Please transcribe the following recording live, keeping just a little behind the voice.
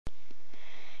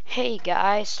Hey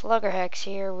guys, Sluggerhex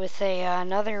here with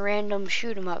another random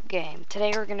shoot 'em up game.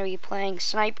 Today we're going to be playing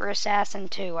Sniper Assassin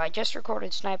 2. I just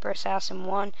recorded Sniper Assassin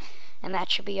 1 and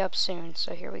that should be up soon,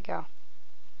 so here we go.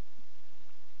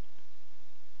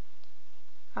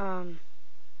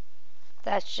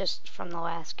 That's just from the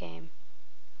last game.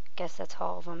 Guess that's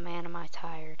all of them. Man, am I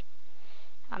tired.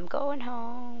 I'm going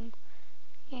home.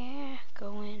 Yeah,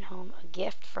 going home. A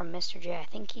gift from Mr.J. I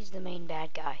think he's the main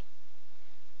bad guy.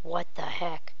 What the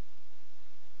heck?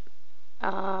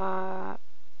 I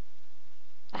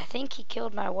think he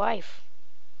killed my wife.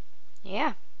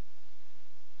 Yeah.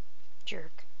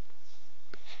 Jerk.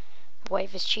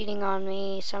 Wife is cheating on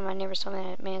me. Some of my neighbors told me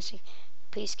that man.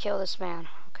 Please kill this man.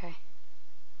 Okay.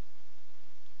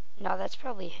 No, that's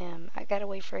probably him. I gotta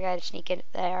wait for a guy to sneak in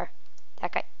there.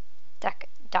 That guy.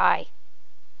 Die.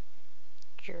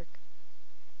 Jerk.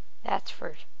 That's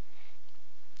for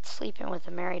sleeping with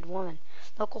a married woman.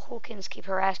 Local hookins keep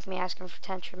harassing me, asking for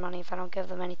attention money. If I don't give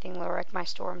them anything, they'll wreck my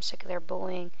store. I'm sick of their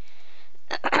bullying.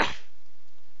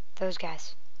 Those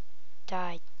guys.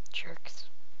 Die, jerks.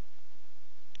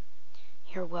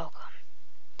 You're welcome.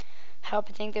 Help,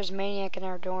 I think there's a maniac in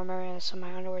our dorm area, so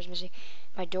my underwear is missing.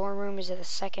 My dorm room is at the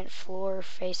second floor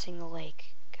facing the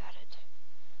lake. Got it.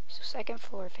 So second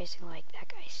floor facing the lake. That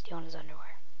guy's stealing his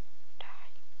underwear. Die.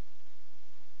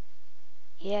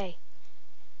 Yay.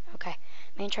 Okay.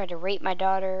 Man tried to rape my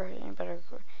daughter, but a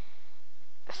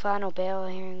final bail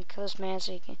here and kill this man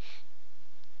so he can...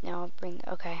 No, bring...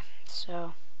 Okay,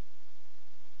 so...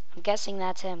 I'm guessing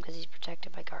that's him because he's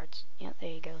protected by guards. Yep, there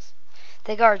he goes.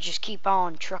 The guards just keep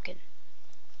on trucking.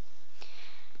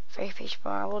 Very patient,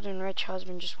 old and rich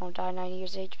husband just won't die 90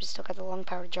 years of age, but still got the lung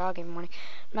power to jog every morning.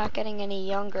 I'm not getting any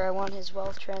younger. I want his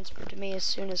wealth transferred to me as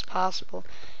soon as possible.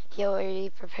 He already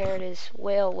prepared his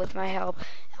will with my help.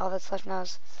 All that's left now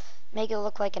is make it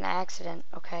look like an accident.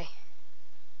 Okay.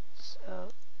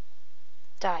 So,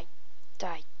 die.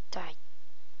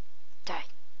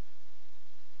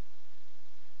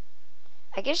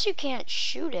 I guess you can't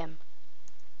shoot him.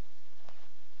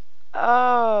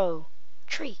 Oh.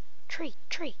 Tree.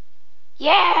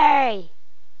 Yay!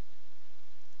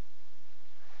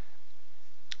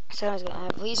 Someone's gonna have.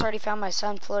 Police already found my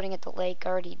son floating at the lake,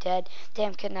 already dead.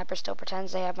 Damn kidnapper still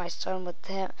pretends they have my son with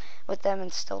them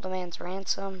and still demands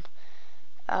ransom.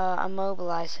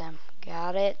 Immobilize him.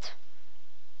 Got it.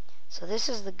 So this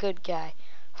is the good guy.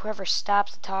 Whoever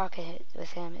stops talking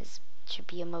with him should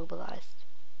be immobilized.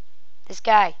 This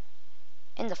guy.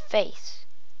 In the face.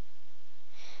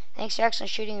 Thanks to excellent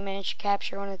shooting, we managed to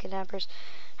capture one of the kidnappers.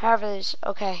 However, there's...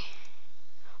 Okay.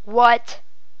 What?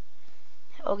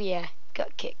 Oh, yeah.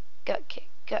 Gut kick.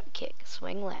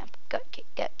 Swing lamp. Gut kick.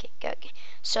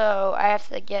 So, I have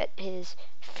to get his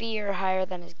fear higher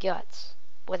than his guts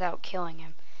without killing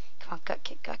him. Come on, gut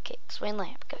kick. Swing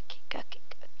lamp. Gut kick.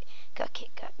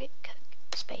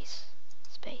 Space.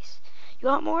 You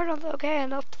want more? Okay,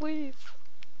 enough, please.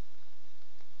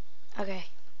 Okay.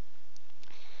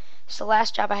 It's the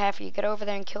last job I have for you. Get over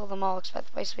there and kill them all. Expect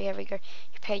the place to be heavy. Your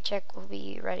paycheck will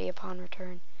be ready upon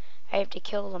return. I have to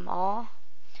kill them all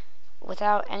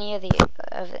without any of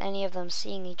them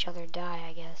seeing each other die,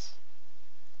 I guess.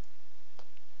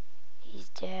 He's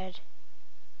dead.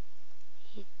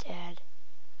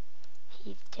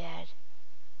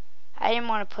 I didn't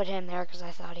want to put him there because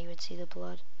I thought he would see the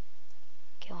blood.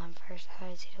 Kill him first. I thought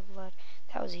he'd see the blood.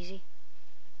 That was easy.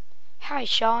 Hi,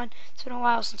 Sean. It's been a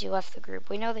while since you left the group.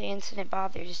 We know the incident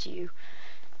bothers you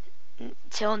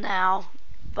till now,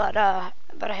 but I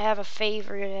have a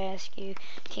favor to ask you.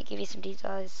 Can't give you some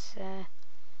details.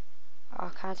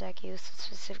 I'll contact you with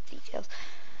specific details.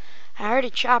 I hired a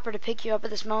chopper to pick you up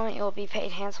at this moment. You will be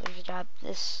paid handsomely for the job.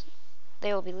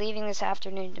 They will be leaving this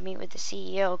afternoon to meet with the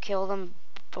CEO. Kill them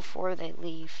before they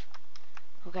leave.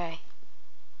 Okay.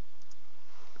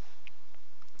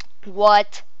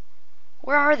 What?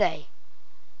 Where are they?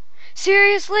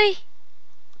 Seriously?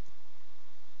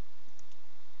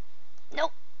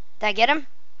 Nope. Did I get him?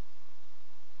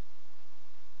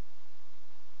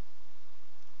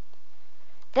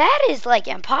 That is like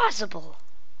impossible.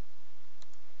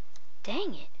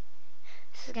 Dang it.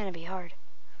 This is gonna be hard.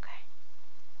 Okay.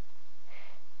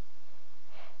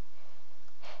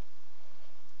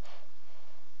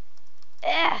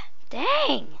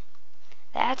 Dang.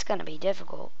 That's gonna be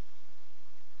difficult.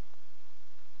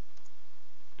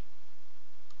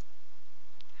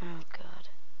 Oh god,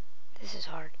 this is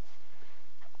hard.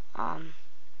 I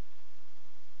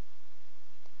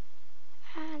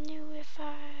knew if I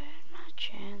had my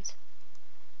chance.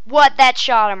 What? That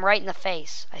shot him right in the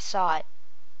face. I saw it.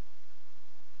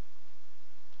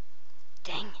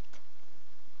 Dang it.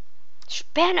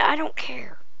 Ben, I don't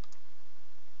care.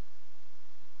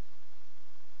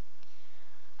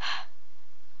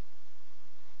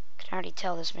 already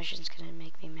tell this mission's gonna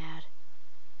make me mad.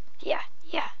 Yeah.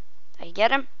 Did I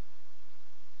get him?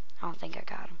 I don't think I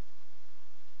got him.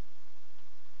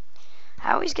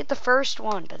 I always get the first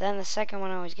one, but then the second one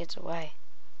always gets away.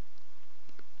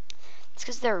 It's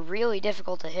because they're really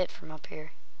difficult to hit from up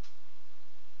here.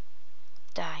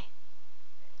 Die.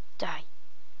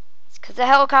 It's because the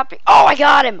helicopter... Oh, I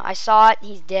got him! I saw it.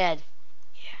 He's dead.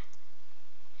 Yeah.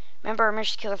 Remember our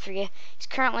mission to kill 3. He's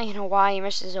currently in Hawaii.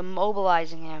 Mission is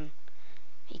immobilizing him.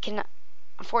 He cannot...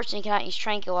 Unfortunately, he cannot use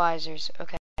tranquilizers.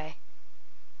 Okay.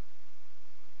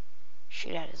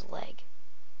 Shoot at his leg.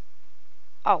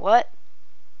 Oh, what?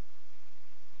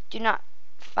 Do not...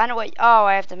 Find a way... Oh,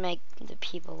 I have to make the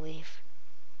people leave.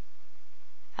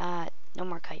 No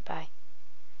more kite. Bye.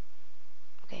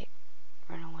 Okay.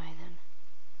 Run away, then.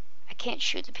 I can't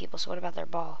shoot the people, so what about their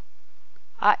ball?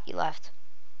 Ah, you left.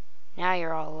 Now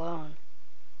you're all alone.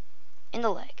 In the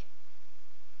leg.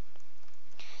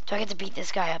 Do I get to beat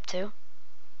this guy up, too?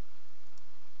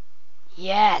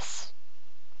 Yes!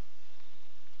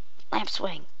 Lamp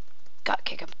swing. Gut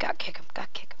kick him.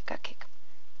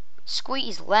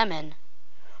 Squeeze lemon.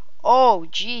 Oh,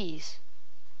 jeez.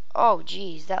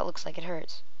 That looks like it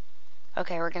hurts.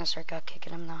 Okay, we're gonna start gut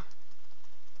kicking him now.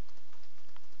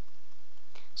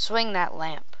 Swing that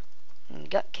lamp. And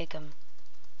gut kick him.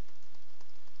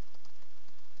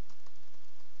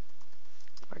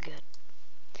 We're good.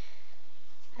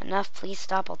 Enough, please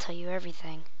stop. I'll tell you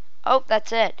everything. Oh,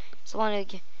 that's it. It's the one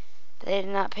who... They did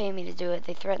not pay me to do it.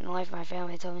 They threatened the life of my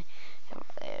family. They told me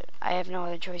I have no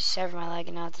other choice to sever my leg,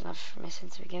 and now it's enough for my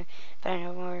sins to begin. But I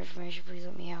know more information. Please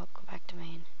let me help. Go back to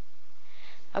Maine.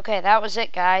 Okay, that was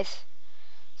it, guys.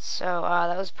 So,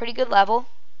 that was a pretty good level.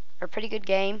 Or pretty good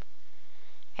game.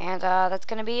 And, that's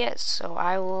gonna be it. So,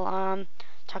 I will,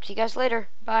 talk to you guys later.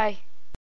 Bye.